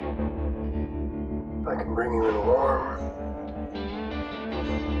I can bring you in warm,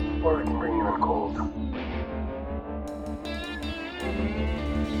 or I can bring you in cold.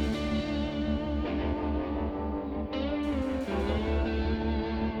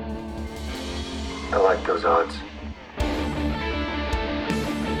 I like those odds.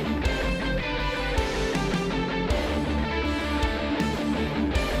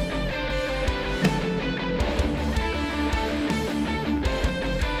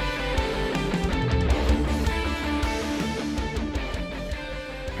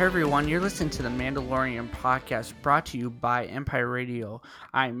 Hey everyone, you're listening to the Mandalorian podcast brought to you by Empire Radio.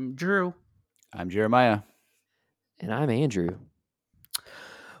 I'm Drew. I'm Jeremiah. And I'm Andrew.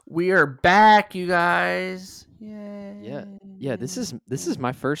 We are back, you guys. Yay. Yeah. This is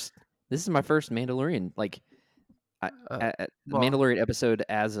my first Mandalorian Mandalorian episode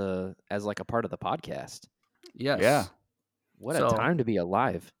as like a part of the podcast. Yes. Yeah. What a time to be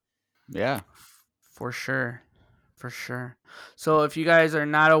alive. Yeah. For sure. So if you guys are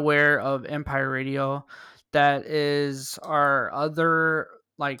not aware of Empire Radio, that is our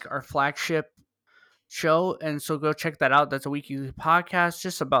our flagship show, and so go check that out. That's a weekly podcast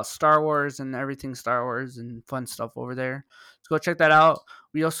just about Star Wars and everything Star Wars and fun stuff over there. So go check that out.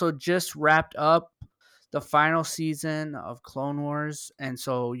 We also just wrapped up the final season of Clone Wars, and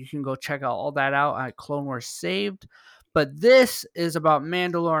so you can go check out all that out at Clone Wars Saved. But this is about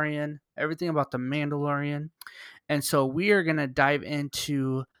Mandalorian, everything about the Mandalorian. And so we are going to dive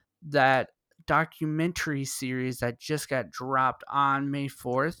into that documentary series that just got dropped on May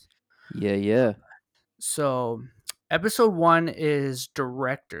 4th. Yeah. So episode 1 is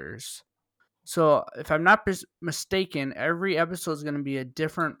directors. So if I'm not mistaken, every episode is going to be a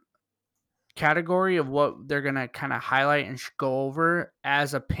different category of what they're going to kind of highlight and go over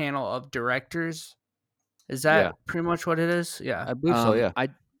as a panel of directors. Is that pretty much what it is? Yeah. I believe so, yeah.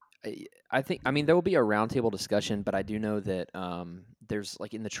 I think, there will be a roundtable discussion, but I do know that there's,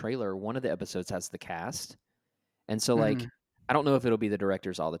 like, in the trailer, one of the episodes has the cast. And so, I don't know if it'll be the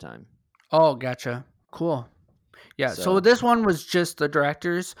directors all the time. Oh, gotcha. Cool. Yeah, so this one was just the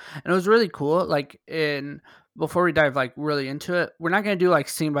directors, and it was really cool. Before we dive really into it, we're not gonna do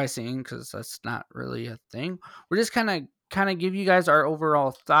scene by scene because that's not really a thing. We're just kind of give you guys our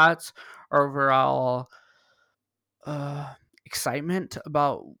overall thoughts, our overall excitement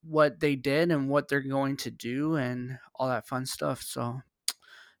about what they did and what they're going to do and all that fun stuff. So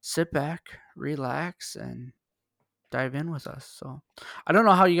sit back, relax, and dive in with us. So I don't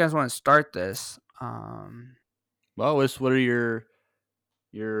know how you guys want to start this. Well, what are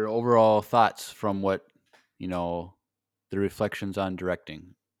your overall thoughts from what, the reflections on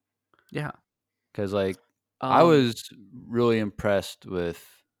directing? Yeah. Because, I was really impressed with,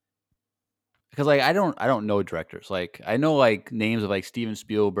 because, I don't know directors. I know, names of, Steven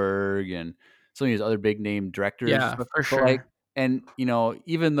Spielberg and some of these other big name directors. Yeah, for sure. And,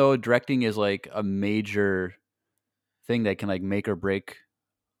 even though directing is, a major thing that can, make or break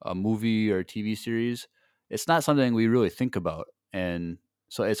a movie or a TV series, it's not something we really think about. And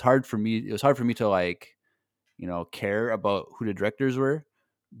so it was hard for me to care about who the directors were,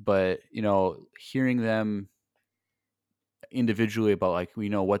 but hearing them individually about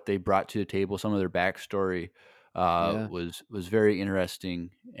what they brought to the table, some of their backstory was very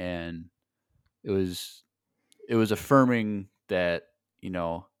interesting, and it was affirming that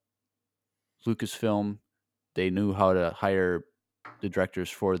Lucasfilm, they knew how to hire the directors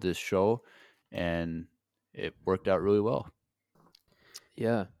for this show, and it worked out really well.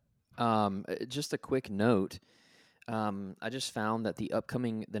 Yeah. Just a quick note. I just found that the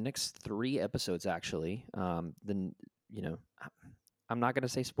next 3 episodes, actually, I'm not going to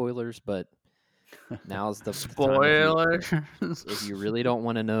say spoilers, but now's the spoiler. If you really don't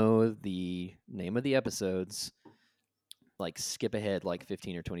want to know the name of the episodes, skip ahead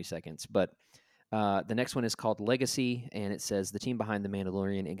 15 or 20 seconds. But the next one is called Legacy, and it says the team behind The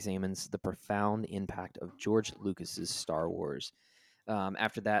Mandalorian examines the profound impact of George Lucas's Star Wars.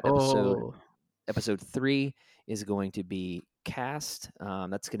 After that, episode 3 is going to be cast.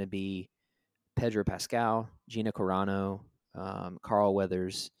 That's going to be Pedro Pascal, Gina Carano, Carl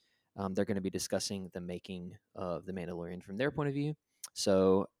Weathers. They're going to be discussing the making of The Mandalorian from their point of view.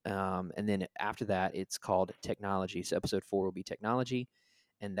 So, and then after that, it's called Technology. So episode 4 will be Technology.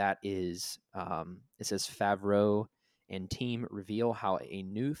 And that is, it says Favreau and team reveal how a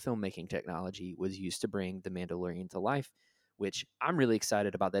new filmmaking technology was used to bring The Mandalorian to life, which I'm really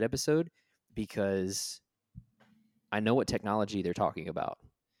excited about that episode because I know what technology they're talking about.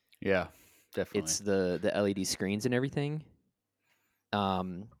 Yeah, definitely. It's the LED screens and everything.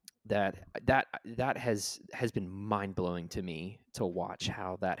 That has been mind blowing to me to watch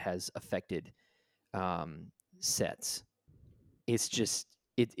how that has affected sets. It's just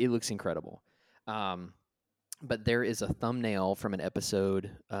it looks incredible. Um, but there is a thumbnail from an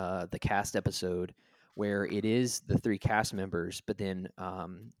episode, the cast episode, where it is the 3 cast members, but then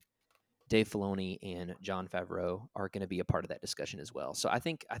Dave Filoni and Jon Favreau are going to be a part of that discussion as well. So I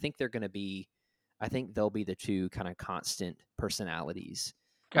think they're going to be, I think they'll be the 2 kind of constant personalities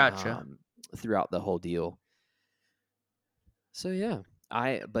Gotcha. throughout the whole deal. So yeah,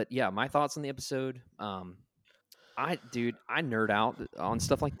 my thoughts on the episode. I nerd out on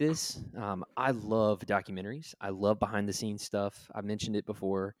stuff like this. I love documentaries. I love behind the scenes stuff. I mentioned it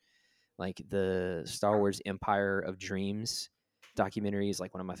before, like the Star Wars Empire of Dreams documentary is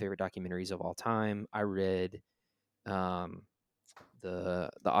like one of my favorite documentaries of all time. I read um, the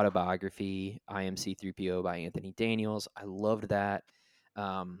autobiography IMC3PO by Anthony Daniels. I loved that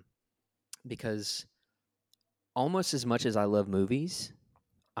because almost as much as I love movies,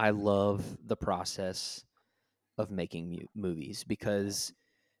 I love the process of making movies because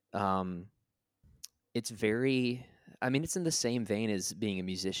um, it's very. I mean, it's in the same vein as being a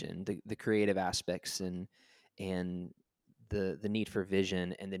musician. The creative aspects and the need for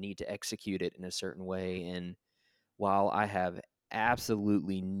vision and the need to execute it in a certain way. And while I have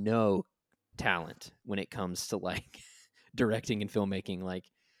absolutely no talent when it comes to like directing and filmmaking, like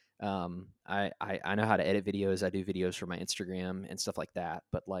I know how to edit videos. I do videos for my Instagram and stuff like that.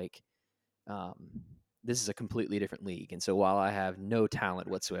 But like um, this is a completely different league. And so while I have no talent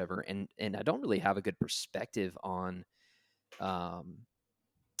whatsoever, and I don't really have a good perspective on um,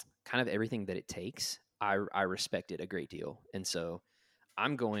 kind of everything that it takes, I respect it a great deal. And so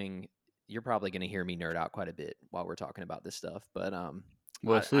you're probably going to hear me nerd out quite a bit while we're talking about this stuff, but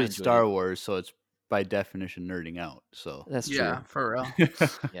Well, I it's enjoyed it. Star Wars, so it's by definition nerding out. So That's Yeah, true. for real.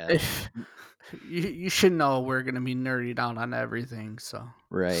 Yeah. You should know we're gonna be nerdy down on everything, so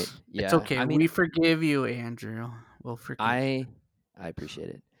Right. it's Yeah. okay. I mean, We forgive you, Andrew. We'll forgive I appreciate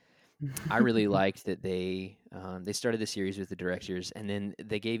it. you. I really liked that they started the series with the directors, and then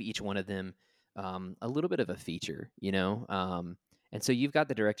they gave each one of them a little bit of a feature, you know. And so you've got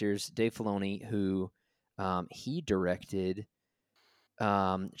the directors, Dave Filoni, who he directed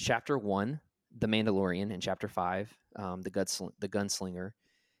Chapter 1, The Mandalorian, and Chapter 5, the Gunslinger,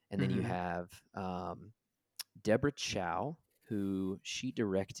 and then you Mhm. have Deborah Chow, who she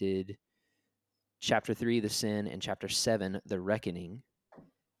directed Chapter 3, The Sin, and Chapter 7, The Reckoning.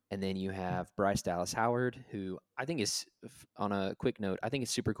 And then you have Bryce Dallas Howard, who I think is, on a quick note, I think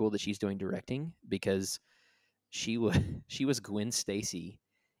it's super cool that she's doing directing because she was she was Gwen Stacy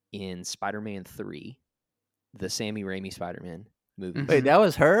in Spider-Man 3, the Sammy Raimi Spider-Man movies. wait, Mhm. that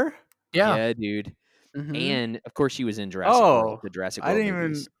was her? Yeah. Yeah, dude. Mhm. And of course, she was in Jurassic World, Oh, the Jurassic World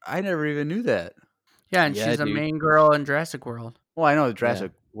movies. I never even knew that. Yeah, and Yeah, she's a dude. main girl in Jurassic World. Well, I know the Yeah.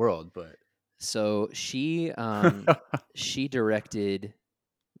 Jurassic World, but So she directed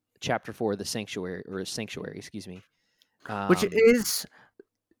Chapter 4, the Sanctuary, excuse me. Which is,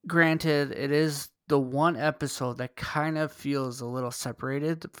 granted, it is the one episode that kind of feels a little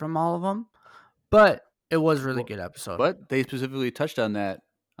separated from all of them, but it was a really Well, good episode. but they specifically touched on that,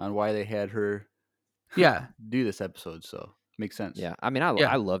 on why they had her Yeah. do this episode, so makes sense. Yeah, I mean,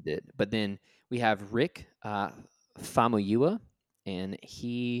 Yeah. I loved it. But then we have Rick Famuyiwa, and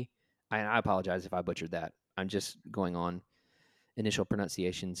I apologize if I butchered that. I'm just going on initial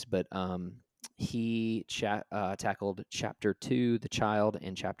pronunciations, but he tackled Chapter 2, The Child,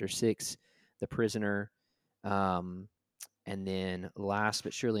 and Chapter 6, The Prisoner. And then last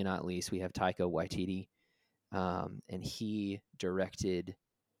but surely not least, we have Taika Waititi, and he directed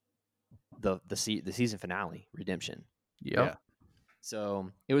the season finale, Redemption. Yep. Yeah.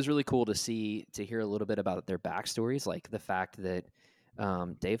 So it was really cool to hear a little bit about their backstories, like the fact that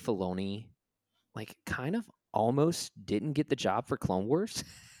Dave Filoni, like, kind of almost didn't get the job for Clone Wars.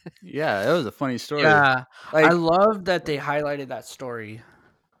 Yeah, that was a funny story. Yeah. I Like, love that they highlighted that story.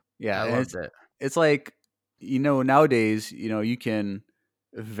 yeah, I and loved it. it's like, nowadays, you can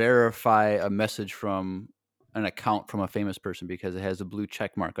verify a message from an account from a famous person because it has a blue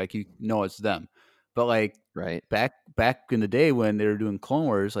check mark, like it's them. But like Right. back in the day when they were doing Clone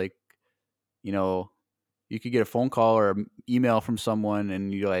Wars, like, you could get a phone call or an email from someone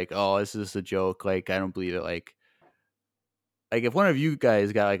and you're like, oh, this is a joke, like I don't believe it. Like if one of you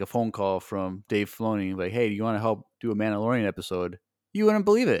guys got like a phone call from Dave Filoni, like, hey, do you want to help do a Mandalorian episode? You wouldn't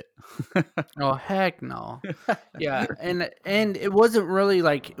believe it. Oh heck no. Yeah, and it wasn't really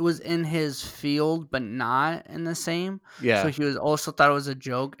like it was in his field, but not in the same. So Yeah. he was also thought it was a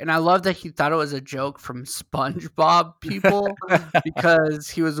joke, and I love that he thought it was a joke from SpongeBob people because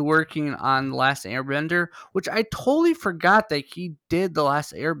he was working on The Last Airbender, which I totally forgot that he did The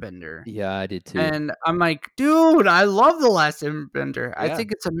Last Airbender. Yeah, I did too. And I'm like, dude, I love The Last Airbender. I Yeah.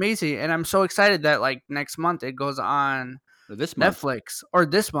 think it's amazing, and I'm so excited that like next month it goes on This month. Netflix, or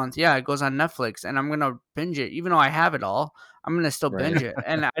this month, yeah, it goes on Netflix, and I'm gonna binge it. Even though I have it all, I'm gonna still Right. binge it.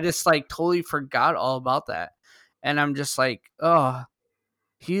 And I just like totally forgot all about that. And I'm just like, oh,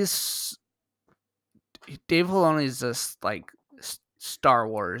 he's Dave Filoni is just like Star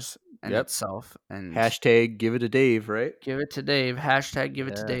Wars in Yep. itself. And Hashtag give it to Dave, right? give it to Dave. Hashtag give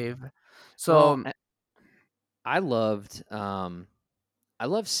it to Yeah. Dave. Well, So I loved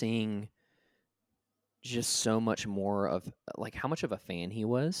seeing just so much more of like how much of a fan he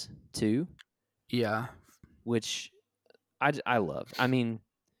was too, yeah, which I loved. I mean,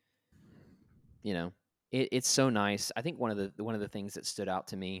 you know, it's so nice. I think one of the things that stood out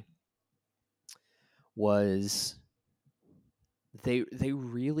to me was they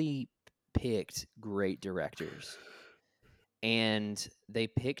really picked great directors, and they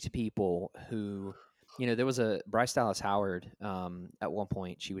picked people who, there was a Bryce Dallas Howard, at one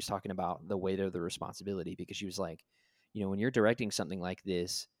point she was talking about the weight of the responsibility, because she was like, when you're directing something like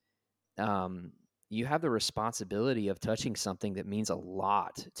this, you have the responsibility of touching something that means a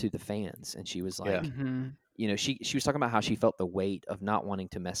lot to the fans. And she was Yeah. like, hmm she was talking about how she felt the weight of not wanting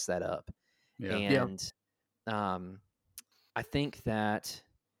to mess that up. Yeah. yeah, And I think that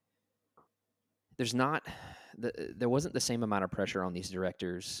there wasn't the same amount of pressure on these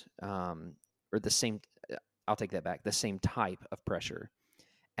directors, or the same. I'll take that back. The same type of pressure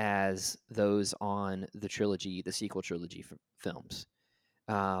as those on the sequel trilogy films.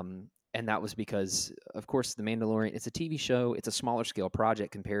 And that was because, of course, The Mandalorian. It's a TV show. It's a smaller scale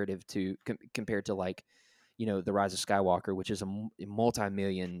project compared to like, The Rise of Skywalker, which is a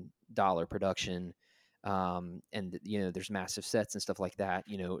multi-million-dollar production. And there's massive sets and stuff like that.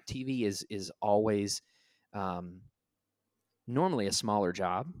 TV is always, normally a smaller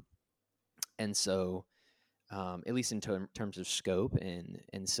job, and so, at least in terms of scope,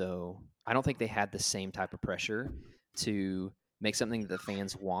 and so I don't think they had the same type of pressure to make something that the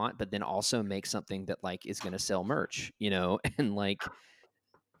fans want, but then also make something that like is going to sell merch, and like,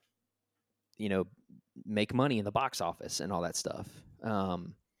 you know make money in the box office and all that stuff.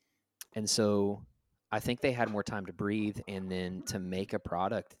 And so I think they had more time to breathe, and then to make a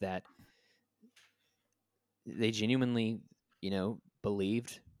product that they genuinely,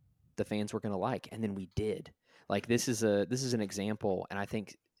 believed the fans were going to like, and then we did. Like, this is an example, and I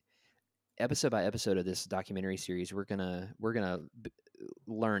think episode by episode of this documentary series, we're gonna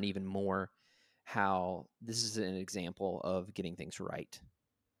learn even more how this is an example of getting things right.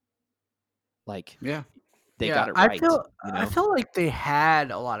 Like, Yeah. they yeah. got it right. I feel like they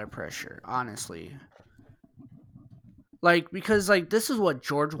had a lot of pressure, honestly. Like, because like this is what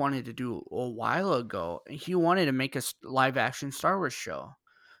George wanted to do a while ago. He wanted to make a live action Star Wars show,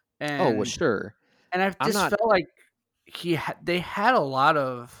 Oh, well, and sure. I I'm just not. felt like they had a lot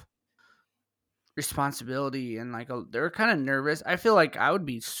of responsibility, and like they're kind of nervous. I feel like I would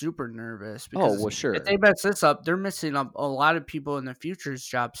be super nervous Oh, because well, if sure. they mess this up, they're missing up a lot of people in the future's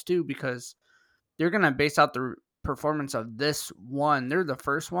jobs too, because they're gonna base out the performance of this one. They're the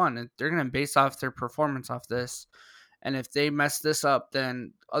first one, and they're gonna base off their performance off this. And if they mess this up,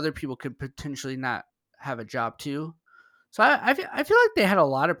 then other people could potentially not have a job too. So I feel like they had a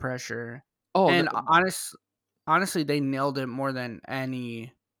lot of pressure, Oh, no, and honestly, they nailed it more than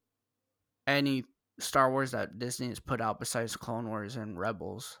any Star Wars that Disney has put out besides Clone Wars and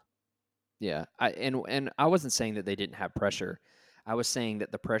Rebels. yeah. And I wasn't saying that they didn't have pressure. I was saying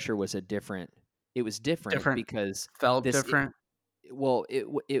that the pressure was it was different Different, because felt this different. well,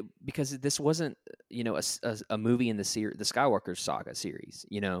 it because this wasn't, a movie in the Skywalker saga series.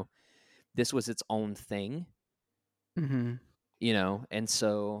 This was its own thing. Mm-hmm. And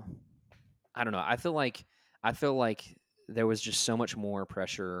so I don't know. I feel like there was just so much more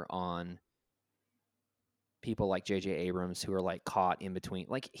pressure on people like J.J. Abrams, who are like caught in between.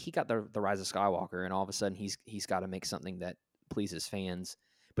 Like, he got the Rise of Skywalker, and all of a sudden he's got to make something that pleases fans,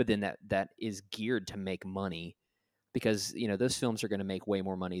 but then that is geared to make money, because those films are going to make way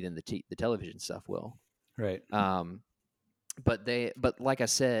more money than the television stuff will. Right. But like I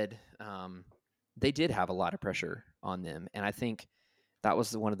said, they did have a lot of pressure on them, and I think that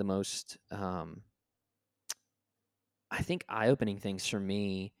was one of the most, I think, eye-opening things for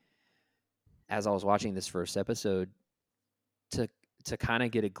me as I was watching this first episode, to to kind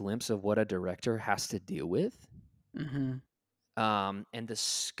of get a glimpse of what a director has to deal with, Mm-hmm. and the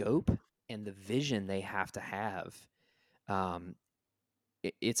scope and the vision they have to have. Um,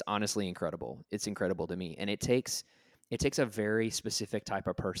 it's honestly incredible. It's incredible to me, and it takes a very specific type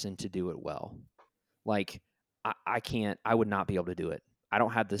of person to do it well. Like I can't, I would not be able to do it. I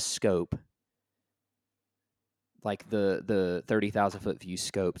don't have the scope, like the 30,000 foot view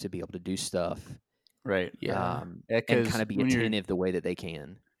scope, to be able to do stuff, Right. Yeah. Yeah, and kind because of be attentive the way that they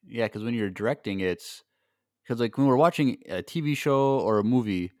can. when you're directing, it's because like when we're watching a TV show or a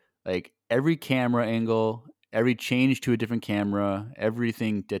movie, like every camera angle, every change to a different camera,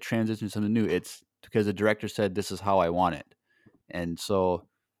 everything that transitions to something new, it's because the director said this is how I want it. And so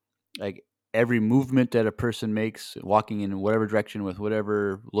like every movement that a person makes walking in whatever direction with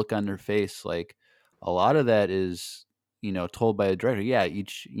whatever look on their face, like a lot of that is, told by the director. Yeah,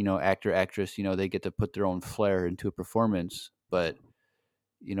 each, actor, actress, they get to put their own flair into a performance. But,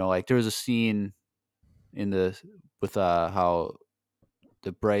 like there was a scene in the with how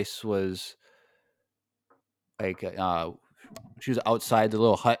the Bryce was like she was outside the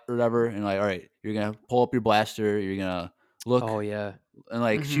little hut or whatever, and like, all right, you're gonna pull up your blaster, you're gonna look, Oh yeah, and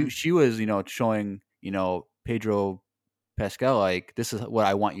like Mm-hmm. she was showing Pedro Pascal, like, this is what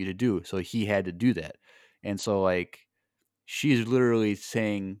I want you to do, so he had to do that. And so like she's literally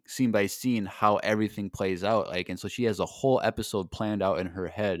saying scene by scene how everything plays out, like, and so she has a whole episode planned out in her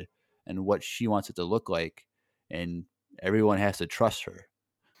head and what she wants it to look like, and everyone has to trust her.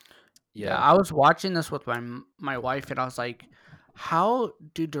 Yeah, yeah, I was watching this with my wife, and I was like, "How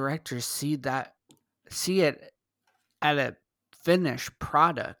do directors see it at a finished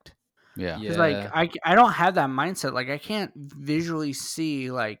product?" Yeah. Because like yeah, I don't have that mindset. Like I can't visually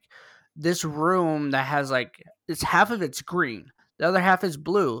see like this room that has like it's half of it's green, the other half is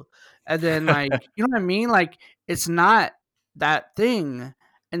blue, and then like you know what I mean. Like it's not that thing,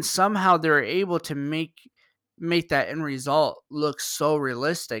 and somehow they're able to make that end result look so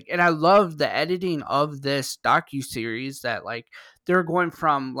realistic. And I love the editing of this docu series that like they're going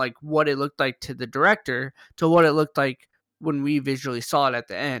from like what it looked like to the director to what it looked like when we visually saw it at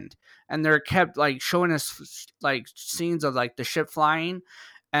the end, and they're kept like showing us like scenes of like the ship flying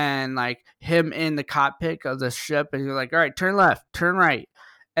and like him in the cockpit of the ship, and you're like, all right, turn left, turn right,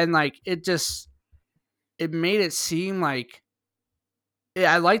 and like it made it seem like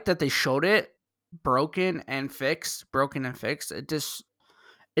I like that they showed it broken and fixed. It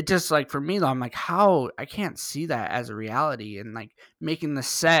just like for me though, I'm like, how I can't see that as a reality, and like making the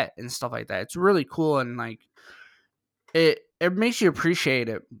set and stuff like that. It's really cool, and like it makes you appreciate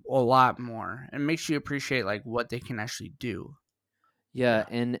it a lot more. It makes you appreciate like what they can actually do. yeah.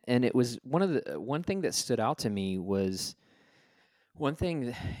 Yeah. And it was one thing that stood out to me was one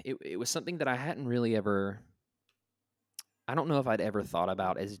thing. It was something that I hadn't really ever. I don't know if I'd ever thought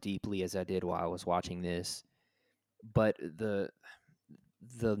about as deeply as I did while I was watching this, but the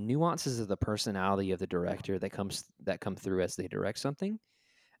nuances of the personality of the director that come through as they direct something.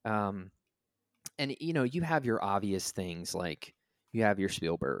 Um, and you have your obvious things, like you have your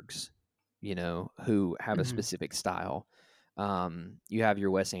Spielbergs, who have a Hmm. specific style. You have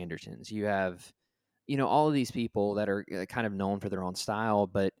your Wes Andersons. You have all of these people that are kind of known for their own style,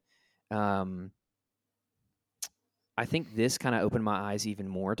 but um, I think this kind of opened my eyes even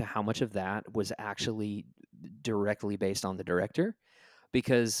more to how much of that was actually directly based on the director,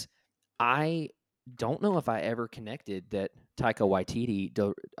 because I don't know if I ever connected that Taika Waititi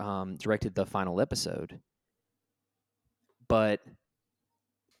directed the final episode, but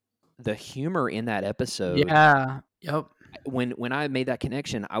the humor in that episode, Yeah. Yep. when I made that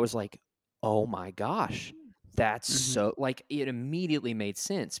connection, I was like, "Oh my gosh, that's Hmm. so," like, it immediately made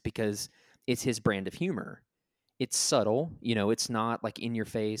sense because it's his brand of humor. It's subtle, it's not like in your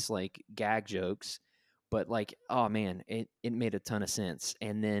face like gag jokes, but like, oh man, it made a ton of sense.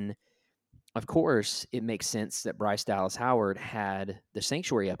 And then of course, it makes sense that Bryce Dallas Howard had the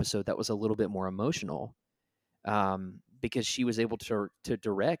Sanctuary episode that was a little bit more emotional, because she was able to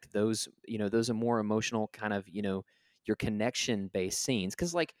direct those, those are more emotional kind of, your connection based scenes.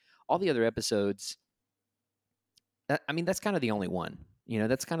 Because like all the other episodes, I mean, that's kind of the only one.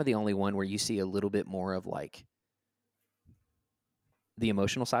 That's kind of the only one where you see a little bit more of like the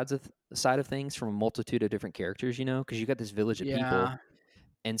emotional side of things from a multitude of different characters. Because you got this village of people, Yeah.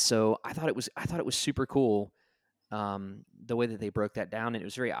 and so I thought it was super cool, the way that they broke that down, and it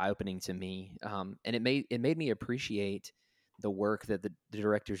was very eye opening to me. And it made me appreciate the work that the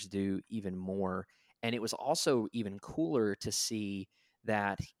directors do even more. And it was also even cooler to see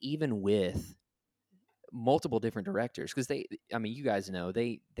that even with multiple different directors, because I mean, you guys know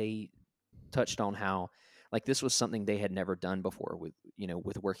they touched on how Like this was something they had never done before with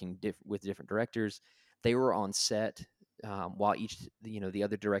with working with different directors. They were on set while each the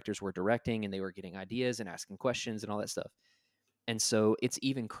other directors were directing, and they were getting ideas and asking questions and all that stuff. And so it's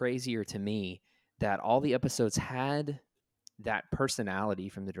even crazier to me that all the episodes had that personality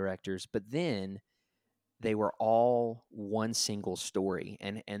from the directors, but then they were all one single story,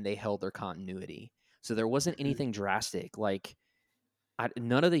 and they held their continuity. So there wasn't Mhm. anything drastic. Like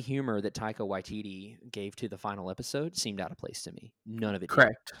none of the humor that Taika Waititi gave to the final episode seemed out of place to me. None of it did.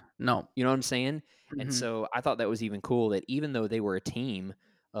 Correct. No. You know what I'm saying? And Mhm. so I thought that was even cool that even though they were a team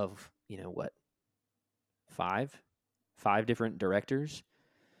of, what, five different directors,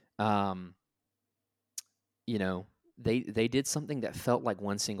 um, they did something that felt like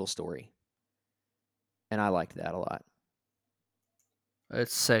one single story. And I liked that a lot.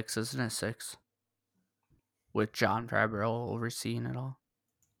 It's 6, isn't it? 6. With John Favreau overseeing it all.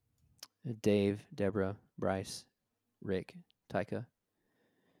 Dave, Deborah, Bryce, Rick, Taika.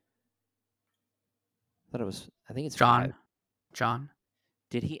 I think it's 5. John.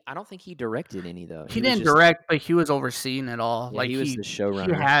 Did he? I don't think he directed any though. He was didn't just, direct, but he was overseeing it all. Yeah, Like he was the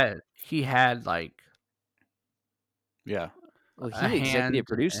showrunner. he had like Yeah. Well, a he executive hand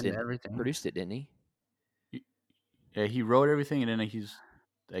produced in it. everything. Produced it, didn't he? Yeah, he wrote everything, and then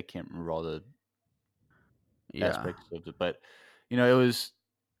I can't remember all the Yeah. aspects of it, but it was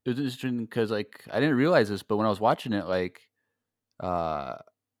interesting because like I didn't realize this, but when I was watching it, like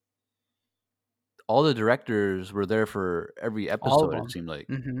all the directors were there for every All of episode. It them. seemed like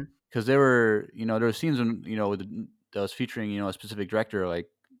Mm-hmm. because there were scenes when that was featuring a specific director, like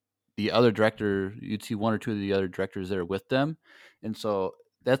the other director, you'd see one or two of the other directors there with them, and so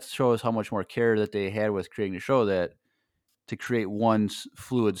that shows how much more care that they had with creating the show, that to create one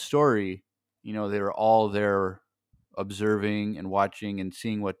fluid story, they were all there observing and watching and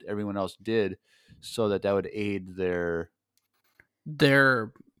seeing what everyone else did, so that would aid their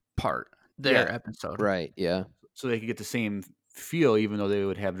part, Yeah. episode. Right. Yeah. so they could get the same feel, even though they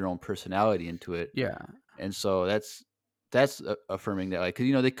would have their own personality into it. Yeah. And so that's affirming that, like, 'cause,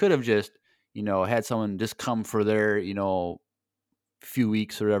 they could have just had someone just come for their few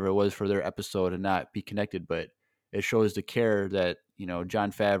weeks or whatever it was for their episode and not be connected, but it shows the care that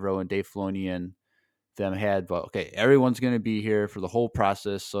Jon Favreau and Dave Filoni and them had. But okay, everyone's going to be here for the whole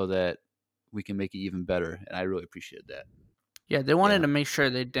process so that we can make it even better, and I really appreciate that. Yeah, they wanted Yeah. to make sure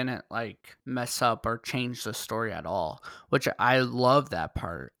they didn't like mess up or change the story at all, which I love that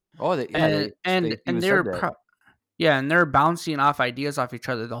part. Oh, And they even and said that. and they're bouncing off ideas off each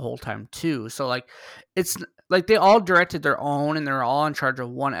other the whole time too. So like it's like they all directed their own and they're all in charge of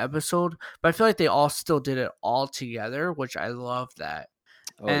one episode, but I feel like they all still did it all together, which I love that.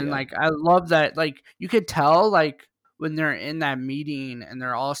 Oh, And yeah. like I love that, like you could tell like when they're in that meeting and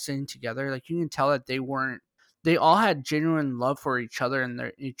they're all sitting together, like you can tell that they all had genuine love for each other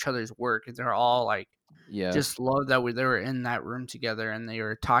and each other's work, and they're all like Yeah. just love that they were in that room together and they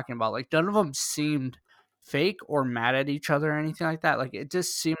were talking about, like, none of them seemed fake or mad at each other or anything like that. Like it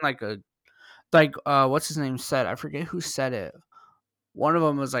just seemed like what's his name said, I forget who said it. One of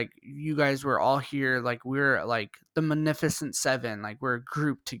them was like, you guys were all here, like we're like the Magnificent Seven, like we're a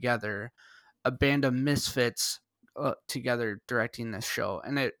group together, a band of misfits together directing this show.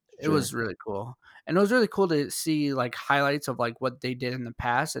 And it Sure. was really cool. And it was really cool to see like highlights of like what they did in the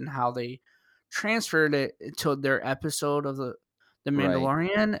past and how they transferred it to their episode of the Right.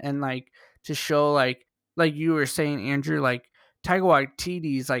 Mandalorian, and like to show like you were saying, Andrew, like Taika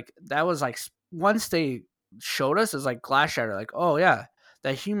Waititi's, like that was like once they showed us as like glass shatter, like, oh yeah,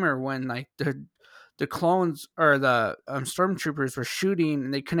 that humor when like the clones or the stormtroopers were shooting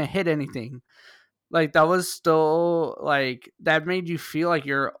and they couldn't hit anything, like that was still like that made you feel like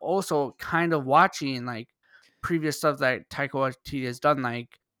you're also kind of watching like previous stuff that Taika Waititi has done,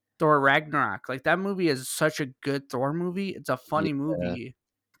 like Thor Ragnarok. Like that movie is such a good Thor movie. It's a funny Yeah. movie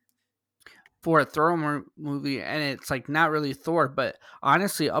for a Thor movie, and it's like not really Thor, but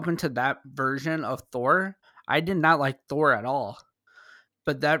honestly, up until that version of Thor, I did not like Thor at all.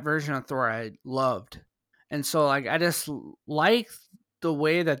 But that version of Thor I loved. And so like I just like the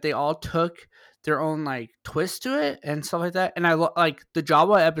way that they all took their own like twist to it and stuff like that. And I like the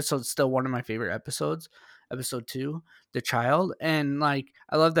Jawa episode's still one of my favorite episodes, episode 2, the child. And like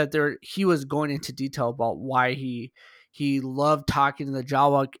I love that he was going into detail about why he loved talking to the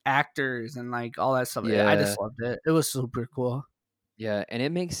Jawa actors and like all that stuff. I Yeah. just loved it. It was super cool. Yeah, and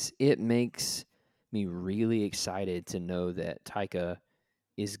it makes me really excited to know that Taika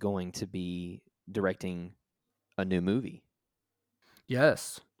is going to be directing a new movie.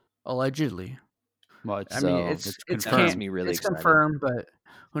 Yes, allegedly. Well, it's, I mean, So, it's that makes confirmed. me really it's excited. confirmed, but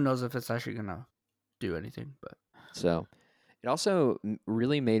who knows if it's actually gonna do anything. But So it also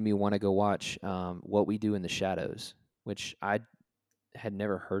really made me want to go watch What We Do in the Shadows, which I had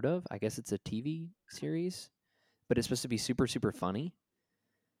never heard of. I guess it's a TV series, but it's supposed to be super, super funny.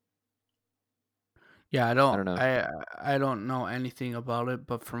 yeah, I don't know. I don't know anything about it,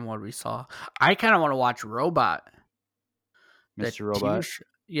 but from what we saw, I kind of want to watch Robot. That Mr. TV Robot.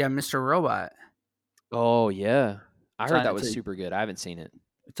 yeah, Mr. Robot. Oh, yeah. I It's heard on, that was super good. I haven't seen it.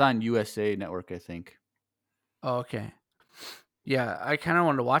 it's on USA Network, I think. Oh, okay. Yeah, I kind of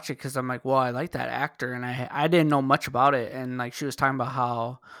wanted to watch it because I'm like, well, I like that actor, and I didn't know much about it, and like she was talking about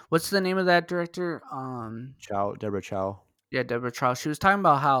how what's the name of that director? Deborah Chow. Yeah, Deborah Chow. She was talking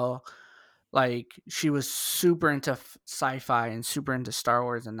about how like she was super into sci-fi and super into Star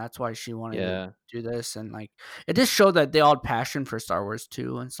Wars, and that's why she wanted to Yeah. do this, and like it just showed that they all had passion for Star Wars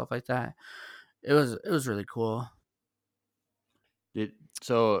too and stuff like that. It was really cool.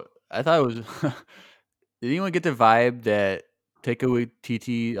 So I thought it was. Did anyone get the vibe that Taika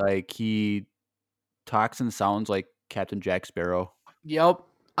Waititi, like, he talks and sounds like Captain Jack Sparrow? Yep.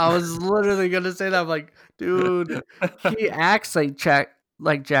 I was literally gonna say that. I'm like, dude, he acts like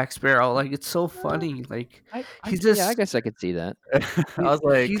Jack Sparrow. Like it's so funny. Like he's Yeah, I just guess I could see that. I was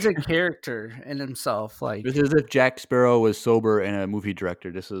like, he's a character in himself. Like it's as if Jack Sparrow was sober and a movie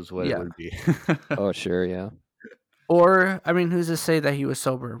director. This is what it yeah. would be. Oh, sure, yeah. Or I mean, who's to say that he was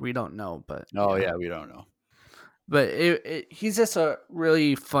sober? We don't know, but Oh yeah, we don't know. But he's just a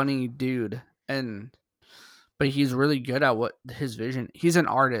really funny dude, but he's really good at what his vision. He's an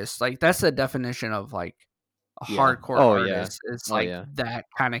artist. Like that's the definition of like a Yeah. hardcore Oh, yeah. artist. It's Oh, like yeah. that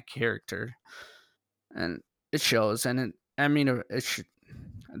kind of character, and it shows. And I mean,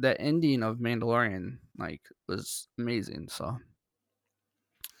 the ending of Mandalorian like was amazing. So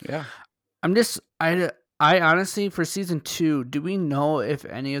Yeah. I honestly for season 2, do we know if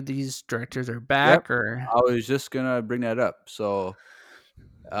any of these directors are back or? I was just gonna bring that up. So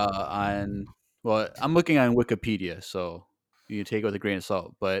I'm looking on Wikipedia, so you can take it with a grain of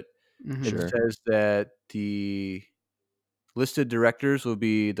salt. But Mhm. it Sure. says that the listed directors will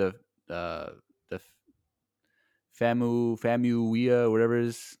be the Famuyiwa, whatever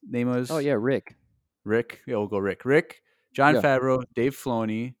his name was. Oh, yeah, Rick. Rick. Yeah, we'll go Rick. Rick, John Yeah. Favreau, Dave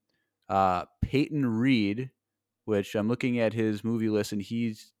Filoni, Peyton Reed, which I'm looking at his movie list, and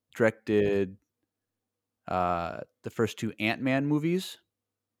he's directed the first 2 Ant-Man movies.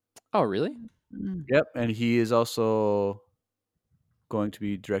 Oh, really? Mm. Yep, and he is also going to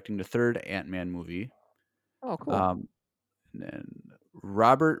be directing the 3rd Ant-Man movie. Oh, cool. And then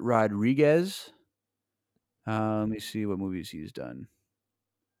Robert Rodriguez. Let me see what movies he's done.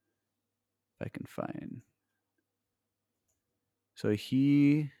 If I can find. So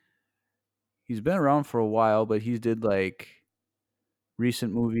he's been around for a while, but he's did like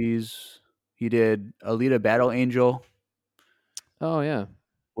recent movies. He did Alita Battle Angel, Oh, yeah.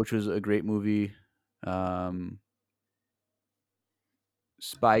 which was a great movie.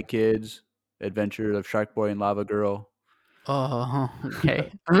 Spy Kids, Adventure of Shark Boy and Lava Girl. Oh,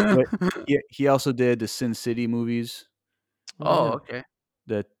 okay. But he also did the Sin City movies, Oh, Oh, yeah. okay.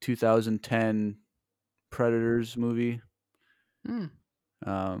 the 2010 Predators movie. Mm.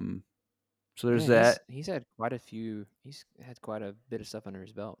 So there's Yeah, that. he's had quite a few. He's had quite a bit of stuff under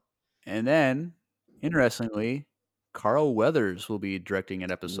his belt. And then, interestingly, Carl Weathers will be directing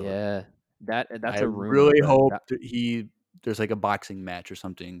an episode. Yeah, that's I a rumor. really but hope that- that there's like a boxing match or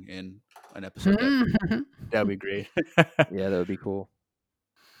something in an episode. That'd be great. yeah, that would be cool.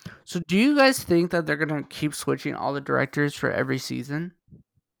 So, do you guys think that they're gonna keep switching all the directors for every season?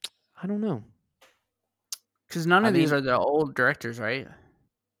 I don't know. Because none I of these mean- are the old directors, right?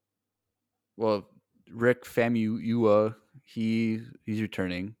 Well, Rick Famuyiwa, he's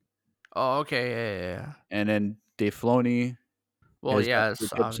returning, Oh, okay, yeah. and then Dave Filoni Well, has yes,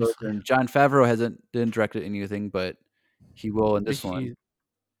 directed episodes, obviously. and John Favreau didn't direct anything, but he will in this one.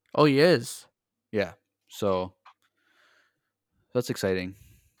 Oh, he is. Yeah, so that's exciting.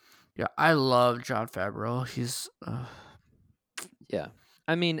 Yeah, I love John Favreau. He's Yeah,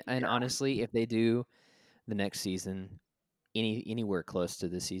 I mean, and honestly, if they do the next season anywhere close to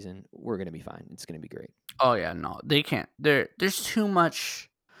this season, we're gonna be fine. It's gonna be great. oh yeah, no, they can't. There's too much.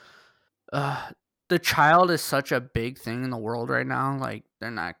 The child is such a big thing in the world right now. Like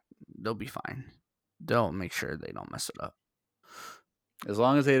they'll be fine. They'll make sure they don't mess it up. As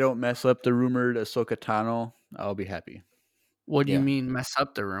long as they don't mess up the rumored Ahsoka Tano, I'll be happy. What do you Yeah. mean mess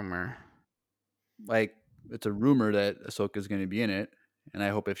up the rumor? Like, it's a rumor that Ahsoka's going to be in it, and I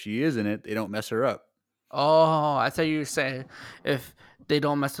hope if she is in it, they don't mess her up. Oh, I thought you were saying if they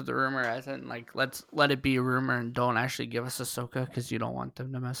don't mess with the rumor, as in like let it be a rumor and don't actually give us Ahsoka because you don't want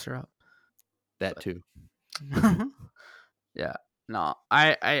them to mess her up. That too. Yeah. No,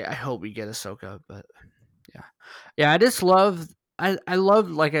 I hope we get Ahsoka, but yeah. I just love I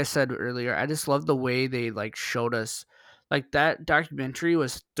love, like I said earlier, I just love the way they like showed us, like that documentary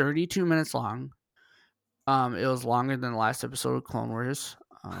was 32 minutes long. It was longer than the last episode of Clone Wars.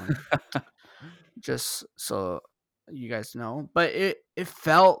 Just so you guys know, but it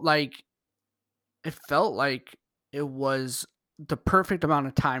felt like it was the perfect amount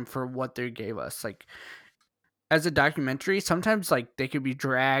of time for what they gave us. Like as a documentary, sometimes like they could be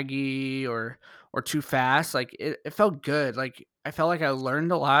draggy or too fast. Like it felt good. Like I felt like I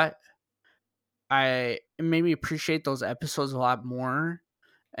learned a lot. It made me appreciate those episodes a lot more,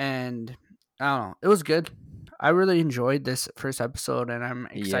 and I don't know, it was good. I really enjoyed this first episode, and I'm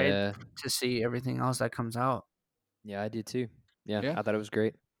excited Yeah. to see everything else that comes out. Yeah, I did too. Yeah, Yeah. I thought it was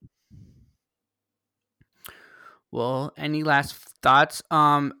great. Well, any last thoughts?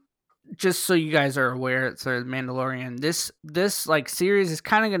 Just so you guys are aware, it's the Mandalorian. This like series is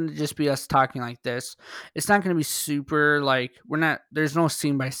kind of going to just be us talking like this. It's not going to be super like we're not. There's no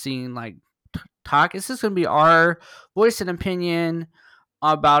scene by scene like talk. It's just going to be our voice and opinion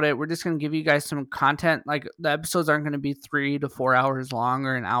about it. We're just going to give you guys some content. Like the episodes aren't going to be 3 to 4 hours long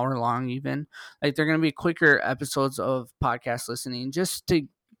or an hour long even. Like they're going to be quicker episodes of podcast listening, just to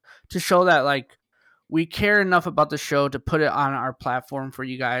show that like we care enough about the show to put it on our platform for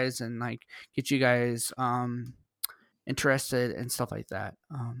you guys and like get you guys interested and stuff like that.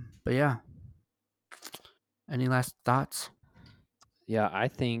 But yeah, any last thoughts? Yeah, I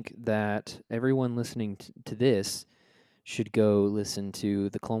think that everyone listening to this should go listen to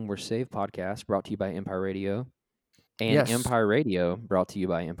the Clone Wars Save podcast brought to you by Empire Radio and Yes. Empire Radio brought to you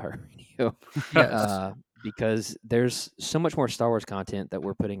by Empire Radio. Yes. Because there's so much more Star Wars content that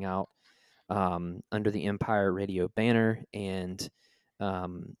we're putting out under the Empire Radio banner, and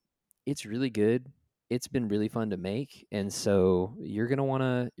it's really good. It's been really fun to make, and so you're gonna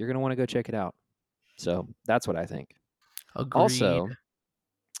wanna go check it out. So that's what I think. Agreed. Also,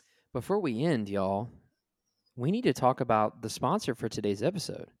 before we end, y'all, we need to talk about the sponsor for today's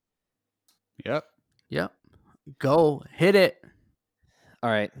episode. Yep. Yep. Go hit it. All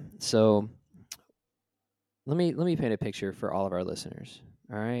right, so let me paint a picture for all of our listeners.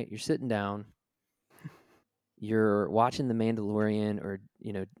 All right, you're sitting down, you're watching The Mandalorian, or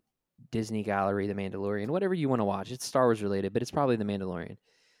Disney Gallery, The Mandalorian, whatever you want to watch. It's Star Wars related, but it's probably The Mandalorian.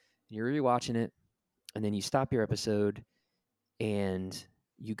 You're rewatching it, and then you stop your episode, and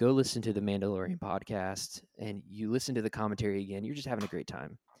you go listen to the Mandalorian podcast, and you listen to the commentary again. You're just having a great time.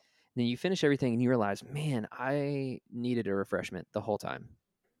 And then you finish everything, and you realize, man, I needed a refreshment the whole time,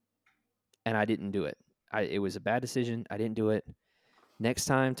 and I didn't do it. It was a bad decision. I didn't do it. Next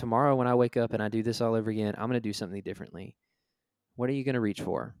time, tomorrow, when I wake up and I do this all over again, I'm going to do something differently. What are you going to reach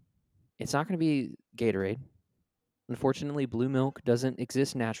for? It's not going to be Gatorade. Unfortunately, blue milk doesn't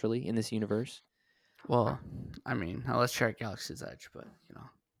exist naturally in this universe. Well, I mean, now let's try Galaxy's Edge, but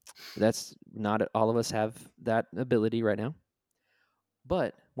That's not all of us have that ability right now.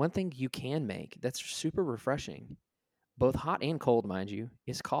 But one thing you can make that's super refreshing, both hot and cold, mind you,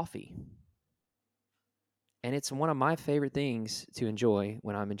 is coffee. And it's one of my favorite things to enjoy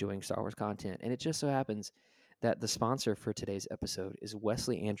when I'm enjoying Star Wars content. And it just so happens that the sponsor for today's episode is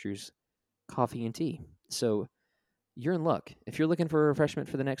Wesley Andrews Coffee and Tea. So you're in luck. If you're looking for a refreshment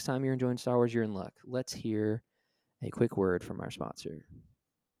for the next time you're enjoying Star Wars, you're in luck. Let's hear a quick word from our sponsor.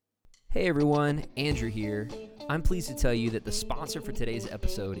 Hey everyone, Andrew here. I'm pleased to tell you that the sponsor for today's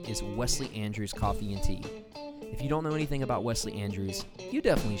episode is Wesley Andrews Coffee and Tea. If you don't know anything about Wesley Andrews, you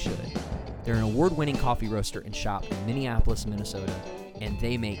definitely should. They're an award-winning coffee roaster and shop in Minneapolis, Minnesota, and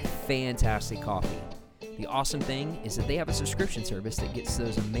they make fantastic coffee. The awesome thing is that they have a subscription service that gets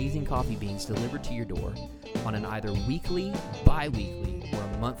those amazing coffee beans delivered to your door on an either weekly, bi-weekly, or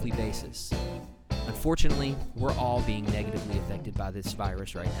a monthly basis. Unfortunately, we're all being negatively affected by this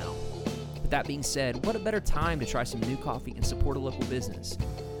virus right now. But that being said, what a better time to try some new coffee and support a local business.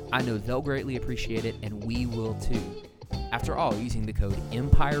 I know they'll greatly appreciate it, and we will too. After all, using the code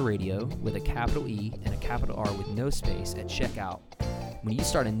Empire Radio with a capital E and a capital R with no space at checkout, when you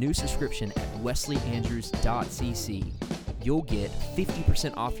start a new subscription at wesleyandrews.cc, you'll get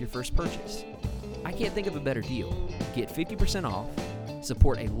 50% off your first purchase. I can't think of a better deal. Get 50% off,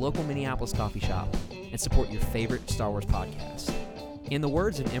 support a local Minneapolis coffee shop, and support your favorite Star Wars podcast. In the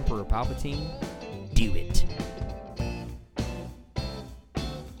words of Emperor Palpatine, do it.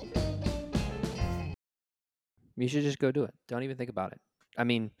 You should just go do it. Don't even think about it. I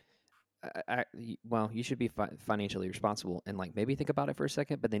mean, you should be financially responsible and like maybe think about it for a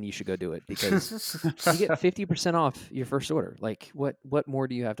second, but then you should go do it because you get 50% off your first order. Like, what more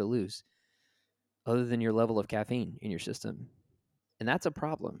do you have to lose? other than your level of caffeine in your system, and that's a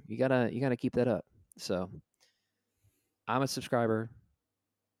problem. You gotta keep that up. So I'm a subscriber.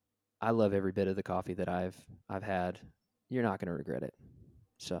 I love every bit of the coffee that I've had. You're not gonna regret it.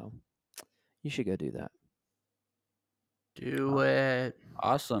 So you should go do that. Do it.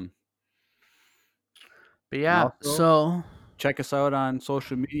 Awesome. But And yeah, also, so check us out on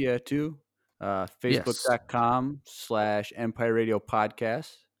social media too. Facebook.com/Empire Radio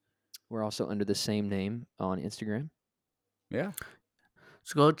Podcast. We're also under the same name on Instagram. Yeah.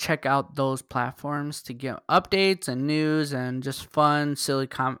 So go check out those platforms to get updates and news and just fun, silly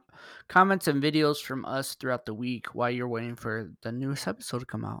comments and videos from us throughout the week while you're waiting for the newest episode to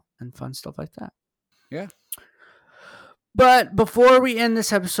come out and fun stuff like that. Yeah. But before we end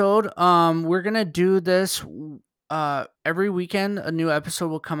this episode, we're gonna do this. Every weekend, a new episode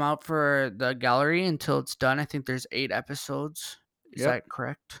will come out for the gallery until it's done. I think there's 8 episodes. Is Yep. that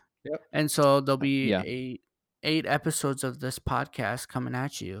correct? Yep. And so there'll be Yeah. eight episodes of this podcast coming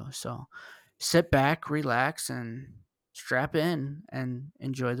at you. So sit back, relax, and strap in and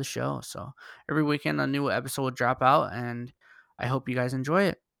enjoy the show. So every weekend, a new episode will drop out, and I hope you guys enjoy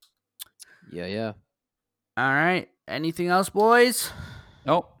it. Yeah. All right. Anything else, boys?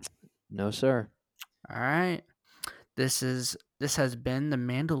 Nope. No, sir. All right. This has been the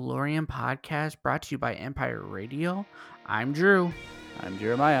Mandalorian podcast brought to you by Empire Radio. I'm Drew, I'm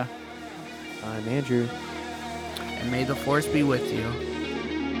Jeremiah. I'm Andrew. and may the force be with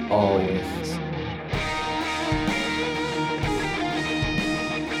you. Always.